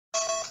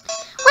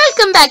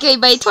Welcome back,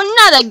 everybody, to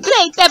another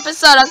great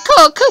episode of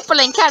Kool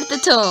Koopaling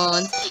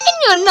Kartoons. And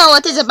you know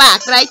what it's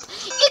about, right?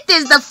 It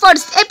is the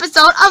first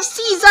episode of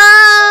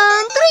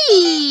Season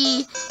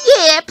 3.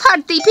 Yeah,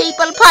 party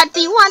people,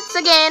 party once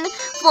again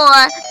for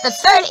the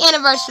 3rd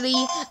anniversary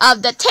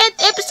of the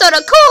 10th episode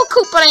of Kool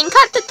Koopaling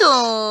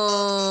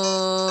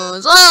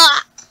Kartoons.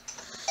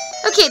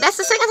 Okay, that's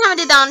the second time I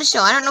did that on the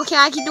show. I don't know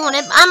how I keep doing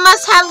it. I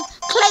must have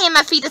clay in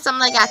my feet or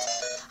something like that.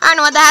 I don't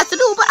know what that has to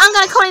do, but I'm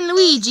gonna call in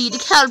Luigi to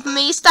help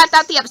me start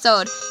out the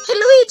episode. Hey,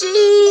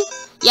 Luigi!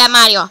 Yeah,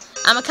 Mario,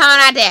 I'm coming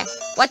right there.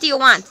 What do you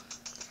want?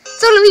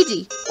 So,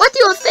 Luigi, what do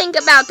you think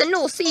about the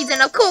new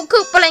season of Kool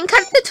Koopaling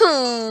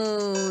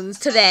Kartoons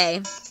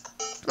today?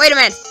 Wait a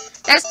minute,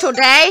 that's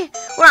today?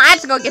 Well, I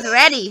have to go get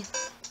ready.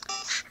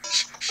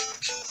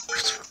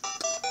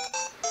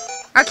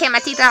 Okay, my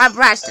teeth are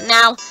brushed.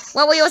 Now,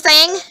 what were you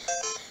saying?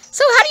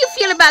 So, how do you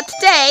feel about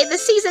today, the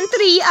season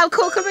 3 of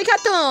Kool Koopaling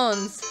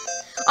Kartoons?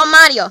 Oh,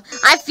 Mario,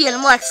 I feel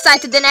more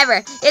excited than ever.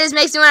 It just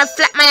makes me want to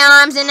flap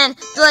my arms and then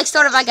do like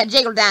sort of like a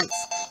jiggle dance,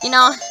 you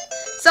know?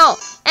 So,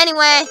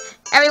 anyway,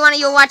 every one of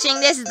you watching,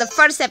 this is the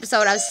first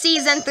episode of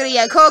Season 3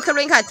 of Kool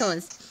Koopaling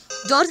Kartoons.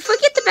 Don't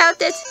forget about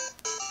it.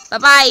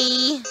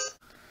 Bye-bye.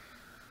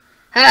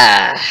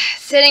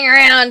 Sitting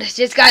around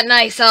just got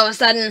nice all of a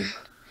sudden.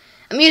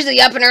 I'm usually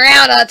up and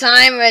around all the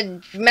time,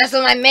 messing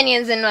with my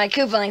minions and my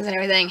Koopalings and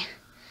everything.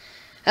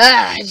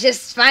 It's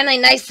just finally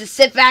nice to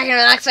sit back and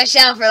relax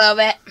myself for a little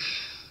bit.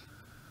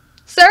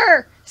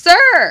 Sir!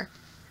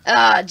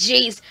 Oh,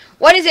 jeez.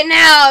 What is it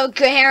now,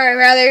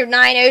 Brother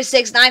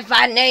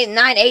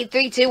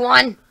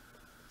 906-958-98321?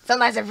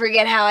 Sometimes I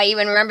forget how I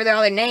even remember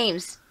all their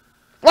names.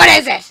 What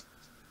is it?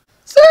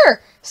 Sir!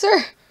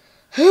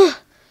 I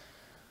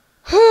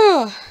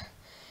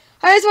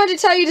just wanted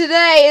to tell you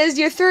today is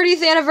your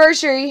 30th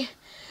anniversary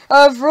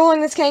of ruling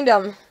this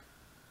kingdom.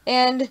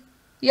 And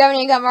you haven't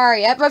even got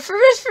Mario yet, but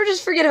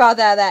just forget about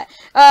that.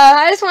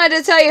 I just wanted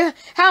to tell you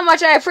how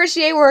much I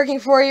appreciate working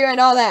for you and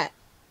all that.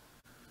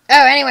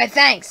 Oh, anyway,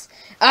 thanks.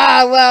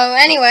 Well,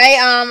 anyway,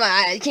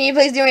 can you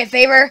please do me a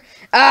favor?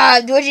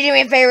 Would you do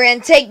me a favor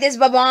and take this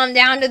bomb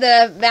down to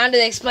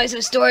the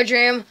explosive storage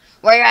room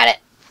where you're at it?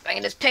 If I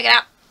can just pick it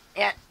up.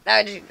 Yeah,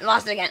 I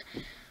lost it again.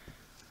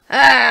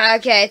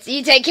 Okay, so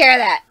you take care of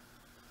that.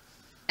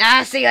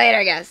 I'll see you later,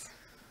 I guess.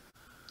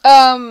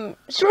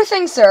 Sure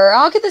thing, sir.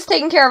 I'll get this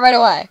taken care of right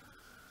away.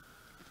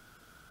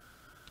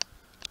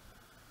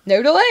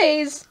 No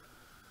delays.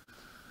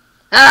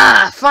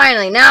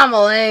 Finally, now I'm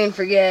alone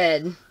for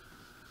good.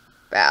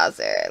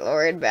 Bowser,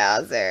 Lord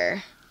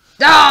Bowser.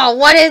 Oh,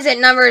 what is it?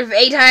 Number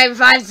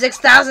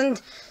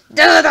 856,000?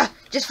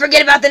 Just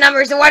forget about the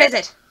numbers, and what is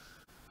it?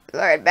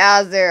 Lord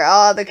Bowser,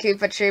 all the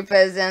Koopa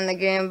Troopas and the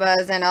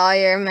Goombas and all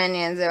your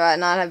minions and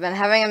whatnot have been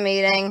having a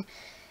meeting.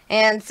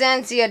 And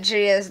since you had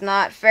treated us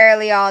not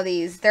fairly all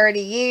these 30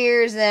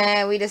 years,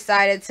 then we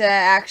decided to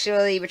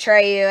actually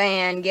betray you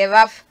and give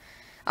up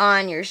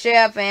on your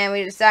ship, and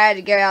we decided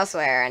to go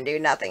elsewhere and do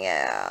nothing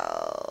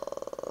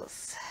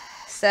else.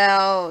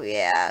 So,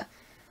 yeah.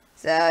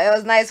 So, it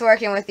was nice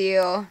working with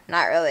you.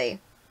 Not really.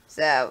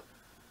 So,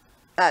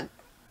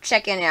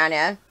 check in on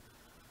you.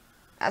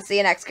 I'll see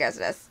you next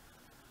Christmas.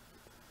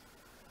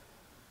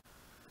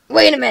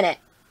 Wait a minute.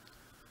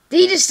 Did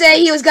he just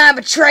say he was gonna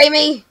betray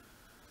me?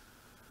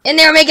 And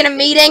they were making a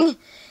meeting?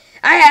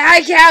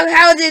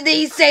 How did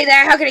he say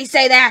that? How could he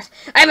say that?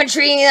 I've been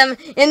treating them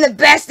in the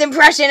best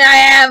impression I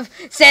have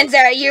since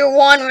year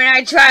 1 when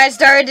I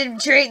started to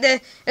treat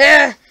the,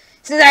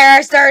 since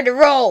I started to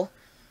roll.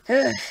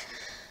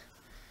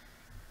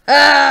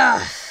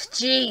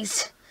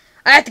 Jeez.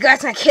 I have to go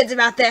ask my kids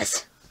about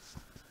this.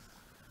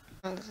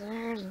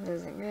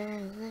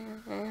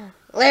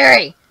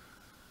 Larry.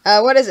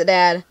 What is it,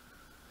 Dad?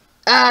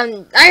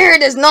 I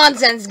heard this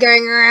nonsense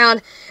going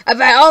around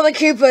about all the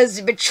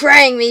Koopas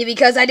betraying me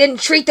because I didn't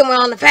treat them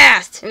well in the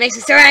past. It makes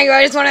me so angry,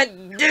 I just want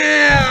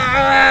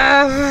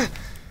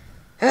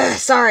to...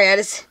 sorry, I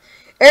just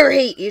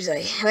overheat,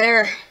 usually,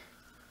 whenever...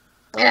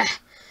 I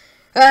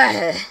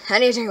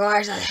need to drink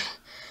water.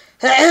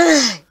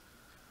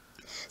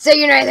 So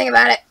you know anything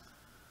about it?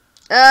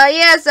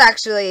 Yes,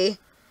 actually.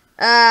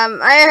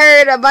 I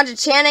heard a bunch of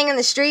chanting in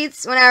the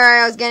streets whenever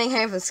I was getting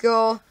home from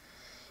school.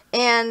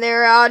 And they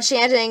were all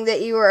chanting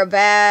that you were a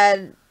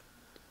bad,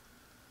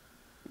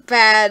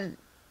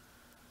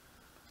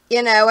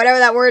 you know, whatever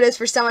that word is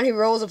for someone who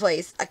rules a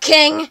place. A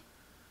king?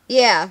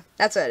 Yeah,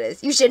 that's what it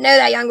is. You should know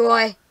that, young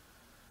boy.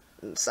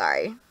 I'm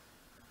sorry.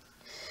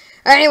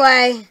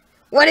 Anyway,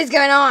 what is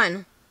going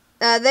on?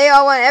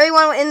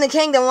 Everyone in the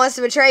kingdom wants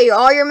to betray you,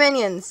 all your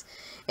minions.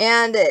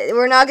 And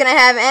we're not going to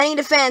have any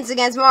defense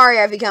against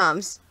Mario if he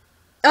comes.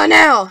 Oh,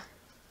 no.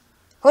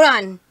 Hold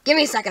on. Give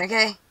me a second,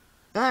 okay?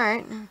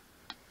 Alright.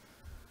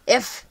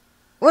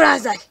 Hold on a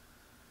sec.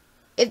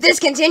 If this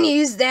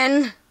continues,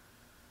 then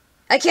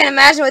I can't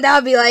imagine what that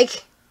would be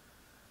like.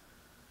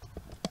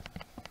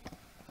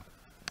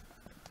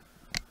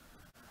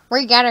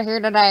 We gather here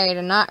today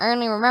to not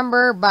only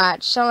remember,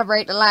 but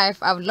celebrate the life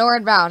of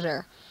Lord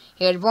Bowser.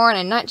 He was born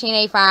in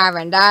 1985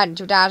 and died in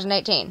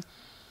 2018.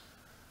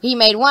 He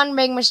made one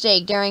big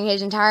mistake during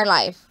his entire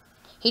life.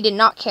 He did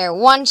not care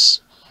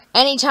once,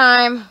 any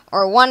time,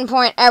 or one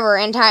point ever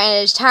in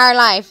his entire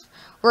life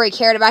where he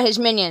cared about his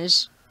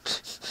minions.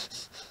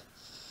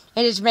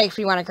 It just makes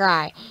me want to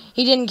cry.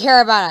 He didn't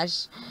care about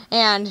us,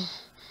 and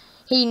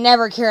he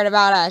never cared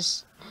about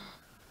us.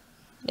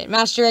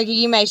 Master Iggy,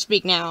 you may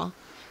speak now.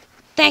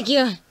 Thank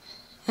you.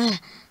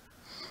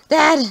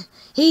 Dad,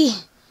 he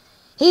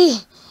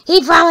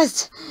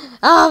promised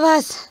all of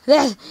us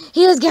that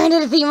he was going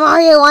to defeat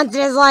Mario once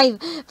in his life,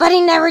 but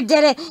he never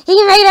did it.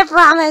 He made a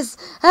promise.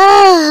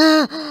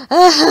 Ugh.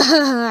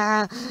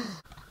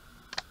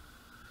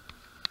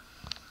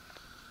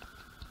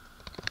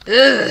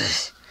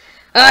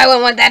 Oh, I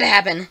wouldn't want that to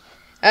happen.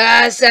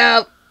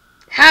 So,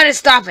 how to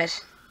stop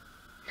it?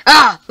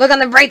 Oh, look on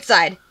the bright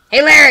side.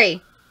 Hey,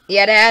 Larry.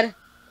 Yeah, Dad?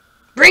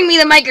 Bring me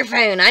the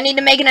microphone. I need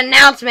to make an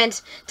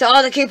announcement to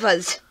all the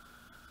Koopas.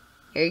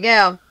 Here you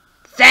go.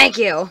 Thank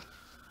you.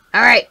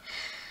 Alright.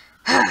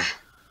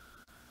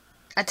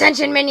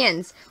 Attention,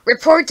 minions.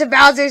 Report to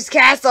Bowser's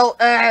castle,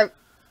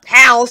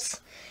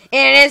 house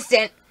in an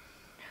instant.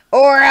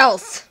 Or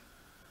else.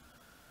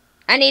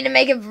 I need to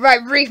make a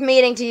brief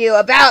meeting to you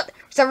about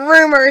some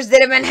rumors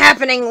that have been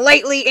happening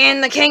lately in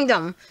the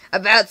kingdom.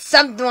 About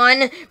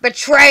someone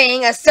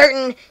betraying a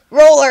certain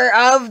ruler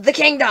of the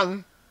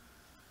kingdom.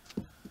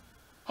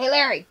 Hey,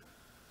 Larry.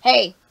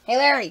 Hey,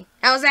 Larry.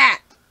 How's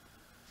that?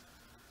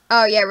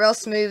 Oh, yeah, real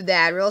smooth,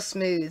 Dad. Real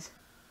smooth.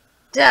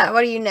 Duh,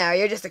 what do you know?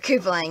 You're just a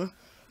Koopaling.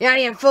 You're not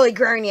even fully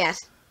grown yet.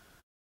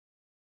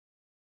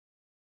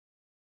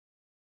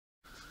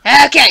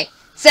 Okay,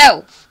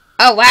 so.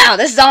 Oh, wow,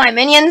 this is all my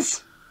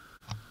minions?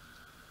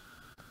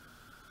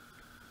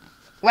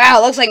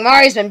 Wow, looks like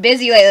Mario's been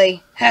busy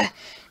lately.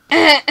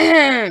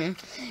 Anyway,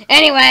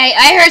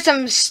 I heard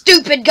some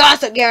stupid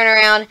gossip going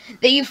around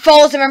that you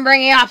fools have been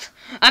bringing up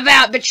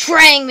about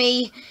betraying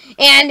me,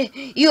 and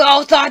you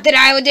all thought that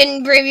I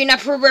didn't give you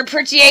enough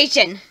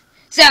appreciation.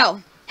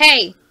 So,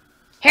 hey,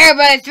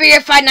 Hairbud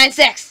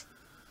 30596,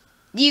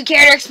 do you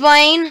care to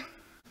explain?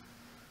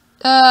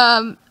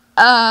 Lord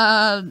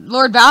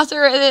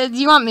Bowser, do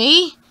you want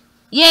me?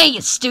 Yeah, you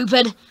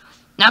stupid.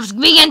 Now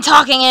begin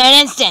talking in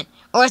an instant,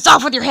 or it's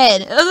off with your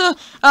head.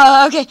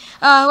 Okay.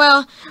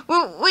 Well,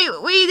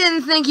 we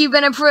didn't think you've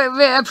been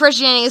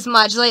appreciating us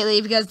much lately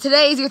because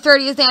today's your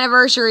 30th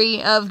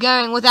anniversary of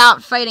going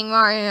without fighting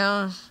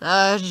Mario.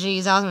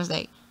 Jeez, that was a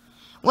mistake.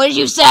 What did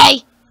you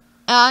say?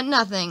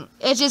 Nothing.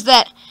 It's just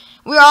that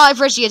we're all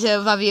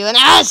appreciative of you, and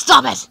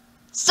Stop it!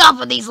 Stop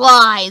with these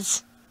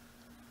lies!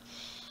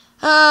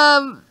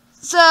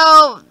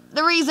 So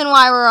the reason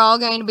why we're all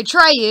going to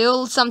betray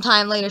you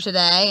sometime later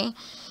today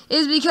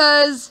is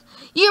because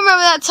you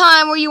remember that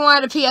time where you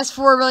wanted a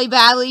PS4 really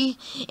badly,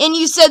 and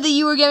you said that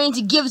you were going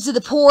to give it to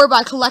the poor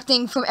by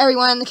collecting from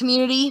everyone in the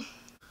community?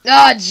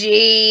 Oh,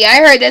 gee, I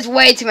heard this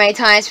way too many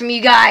times from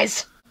you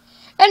guys.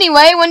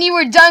 Anyway, when you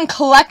were done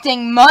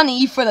collecting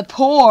money for the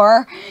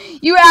poor,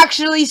 you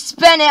actually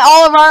spent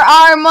all of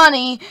our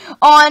money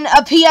on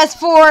a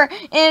PS4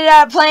 and ended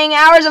up playing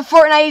hours of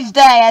Fortnite each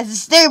day. That's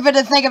stupid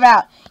to think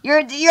about.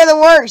 You're the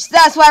worst.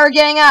 That's why we're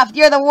getting up.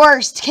 You're the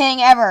worst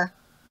king ever.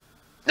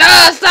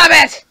 Oh, stop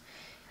it!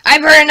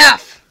 I've heard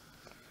enough.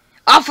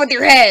 Off with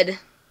your head.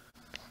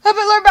 Oh, but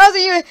Lord Bowser,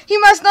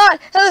 you must not.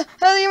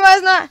 You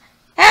must not.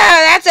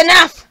 That's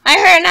enough. I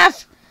heard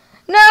enough.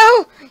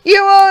 No, we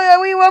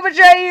will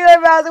betray you,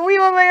 Lord Bowser. We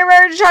will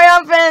emerge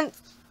triumphant.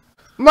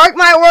 Mark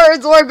my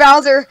words, Lord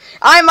Bowser.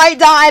 I might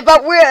die,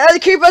 but the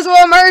Koopas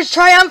will emerge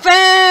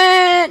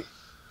triumphant.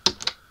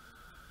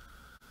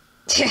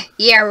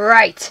 Yeah,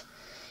 right.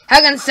 How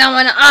can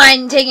someone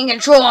I'm taking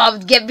control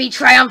of be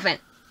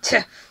triumphant?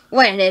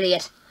 What an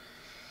idiot.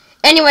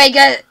 Anyway,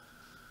 guys,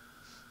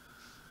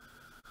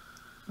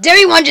 did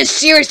everyone just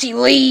seriously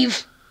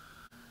leave?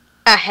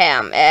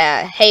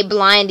 Hey,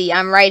 Blindy,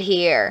 I'm right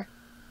here.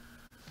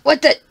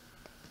 What the?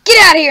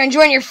 Get out of here and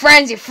join your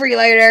friends, you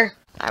freeloader.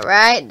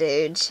 Alright,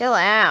 dude, chill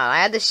out.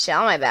 I had this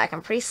shell on my back.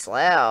 I'm pretty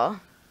slow.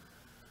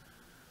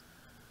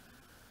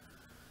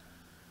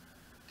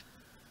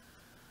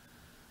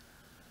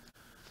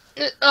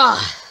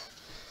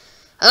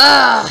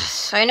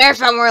 I never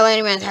felt more alone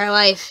in my entire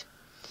life.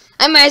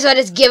 I might as well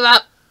just give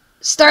up.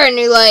 Start a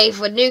new life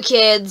with new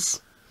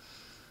kids.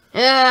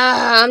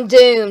 I'm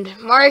doomed.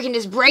 Mario can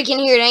just break in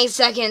here at any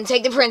second and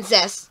take the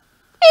princess.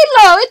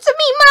 Hello, it's me,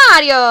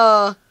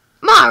 Mario.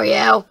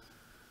 Mario?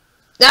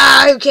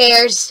 Who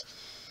cares?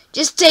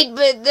 Just take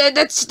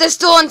the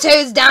stolen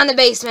toads down the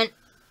basement.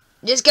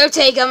 Just go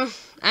take them.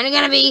 I'm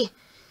gonna be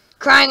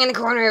crying in the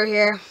corner over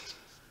here.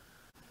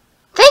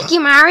 Thank you,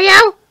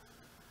 Mario.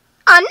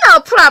 Oh, no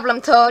problem,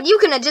 Toad. You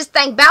can just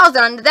thank Bowser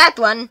under that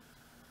one.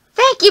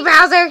 Thank you,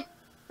 Bowser.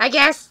 I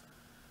guess.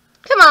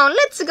 Come on,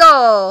 let's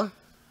go.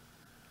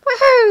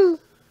 Woohoo!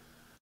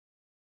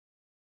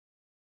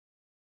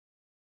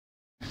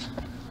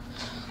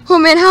 Oh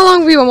man, how long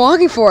have we been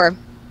walking for?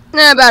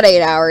 About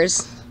 8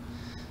 hours.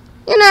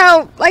 You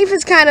know, life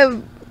is kind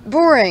of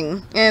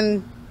boring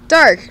and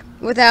dark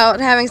without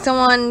having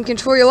someone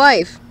control your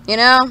life, you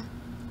know?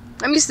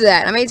 I'm used to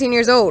that. I'm 18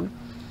 years old.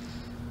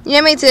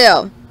 Yeah, me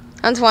too.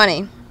 I'm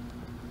 20.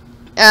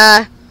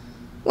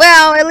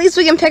 Well, at least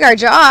we can pick our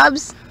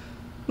jobs.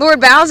 Lord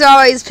Bowser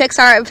always picks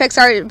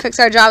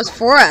our jobs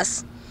for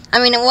us. I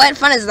mean, what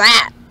fun is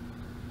that?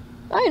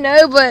 I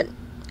know, but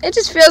it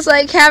just feels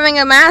like having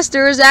a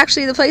master is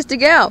actually the place to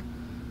go.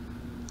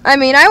 I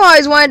mean, I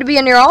always wanted to be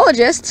a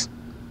neurologist.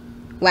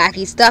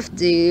 Wacky stuff,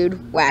 dude.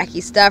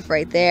 Wacky stuff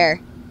right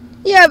there.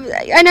 Yeah,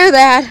 I know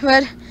that,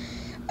 but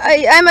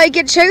I might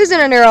get chosen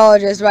a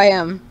neurologist by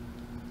him.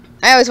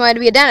 I always wanted to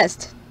be a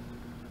dentist.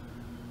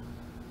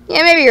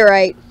 Yeah, maybe you're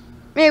right.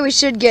 Maybe we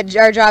should get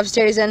our jobs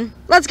chosen.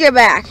 Let's go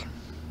back.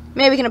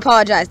 Maybe we can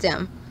apologize to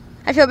him.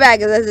 I feel bad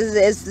because this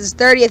is his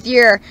 30th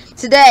year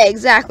today,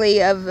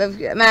 exactly, of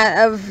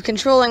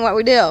controlling what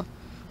we do.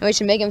 And we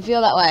should make him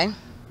feel that way.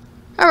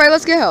 Alright,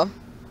 let's go.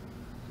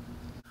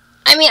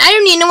 I mean, I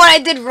don't even know what I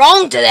did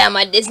wrong to them.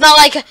 It's not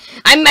like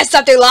I messed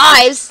up their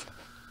lives.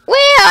 Well,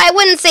 I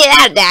wouldn't say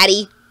that,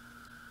 Daddy.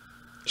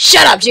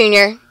 Shut up,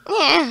 Junior.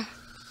 Yeah.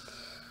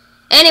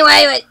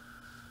 Anyway,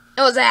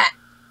 what was that?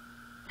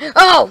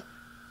 Oh!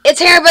 It's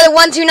Hairbrother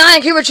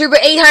 129 Cooper Trooper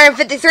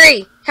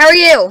 853. How are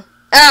you?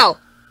 Oh.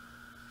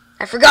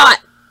 I forgot.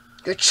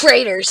 You're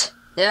traitors.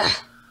 Ugh.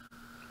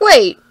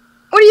 Wait,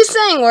 what are you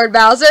saying, Lord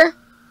Bowser?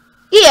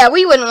 Yeah,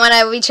 we wouldn't want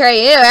to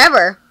betray you,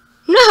 ever.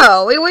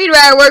 No, we'd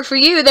rather work for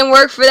you than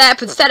work for that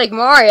pathetic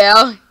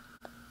Mario.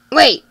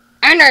 Wait,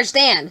 I don't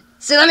understand.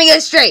 So let me go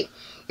straight.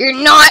 You're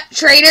not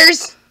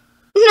traitors?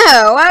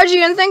 No, why would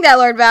you even think that,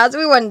 Lord Bowser?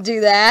 We wouldn't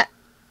do that.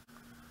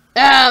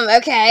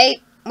 Okay.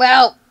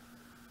 Well,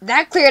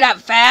 that cleared up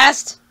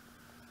fast.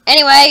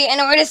 Anyway,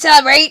 in order to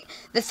celebrate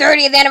the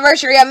 30th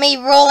anniversary of me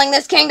ruling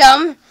this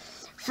kingdom,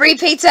 free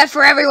pizza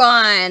for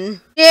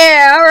everyone.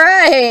 Yeah,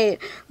 alright.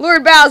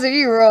 Lord Bowser,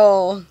 you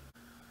roll.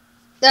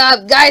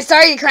 Guys,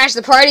 sorry to crash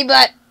the party,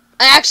 but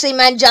I actually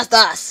meant just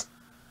us.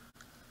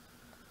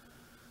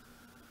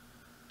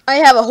 I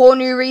have a whole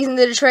new reason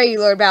to betray you,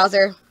 Lord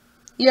Bowser.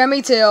 Yeah,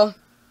 me too.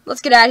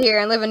 Let's get out of here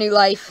and live a new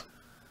life.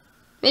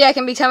 Maybe I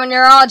can become a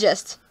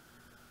neurologist.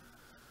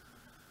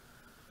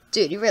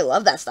 Dude, you really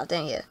love that stuff,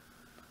 don't you?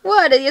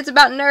 What? It's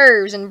about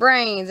nerves and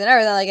brains and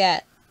everything like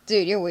that.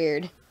 Dude, you're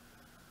weird.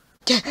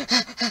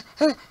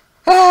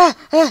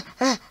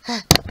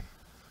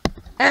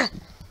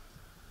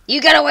 You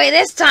got away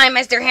this time,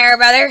 Mr.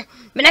 Hairbrother.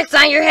 But next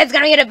time your head's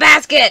gonna hit a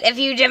basket if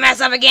you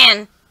mess up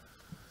again.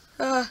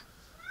 Anyway,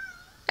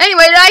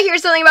 did I hear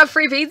something about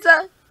free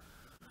pizza?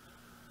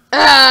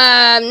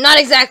 Not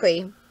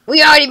exactly.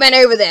 We already been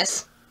over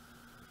this.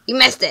 You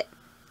missed it.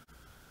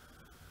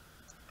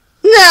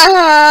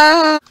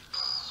 No.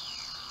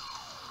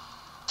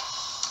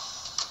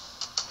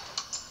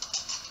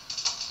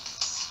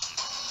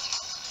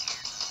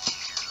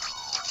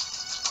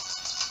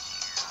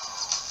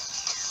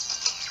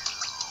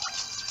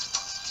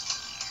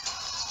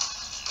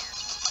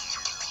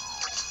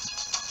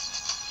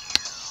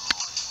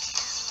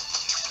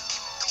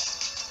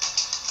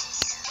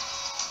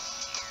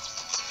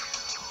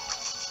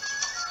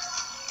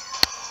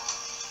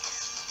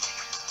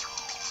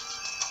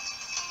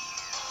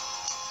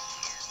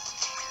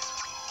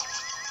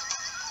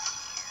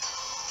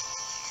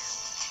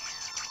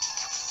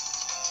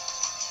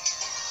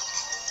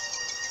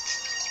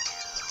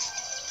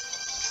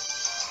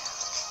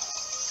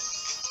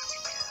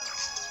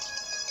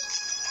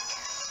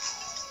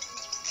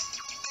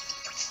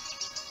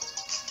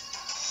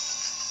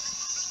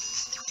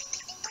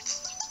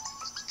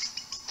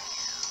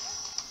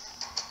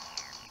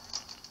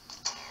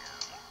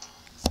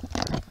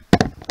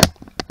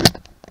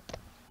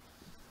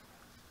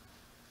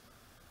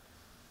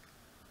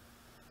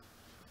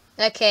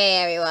 Okay,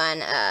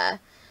 everyone,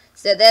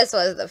 so this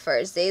was the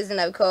first season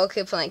of Kool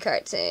Koopaling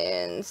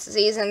Kartoons,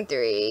 Season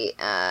 3,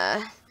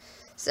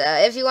 so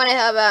if you want to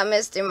help out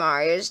Mr.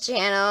 Mario's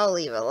channel,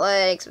 leave a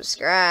like,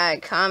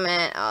 subscribe,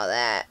 comment, all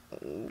that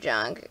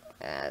junk,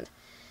 and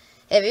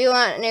if you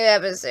want new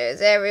episodes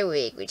every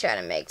week, we try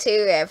to make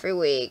 2 every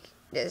week,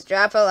 just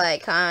drop a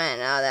like, comment,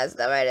 and all that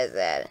stuff I just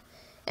said.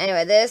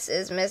 Anyway, this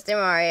is Mr.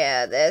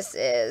 Mario, this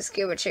is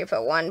Koopa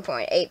Troopa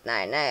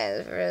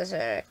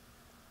 1.899,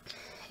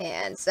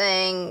 and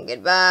saying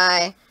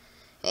goodbye,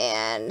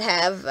 and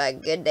have a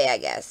good day, I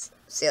guess.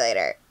 See you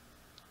later.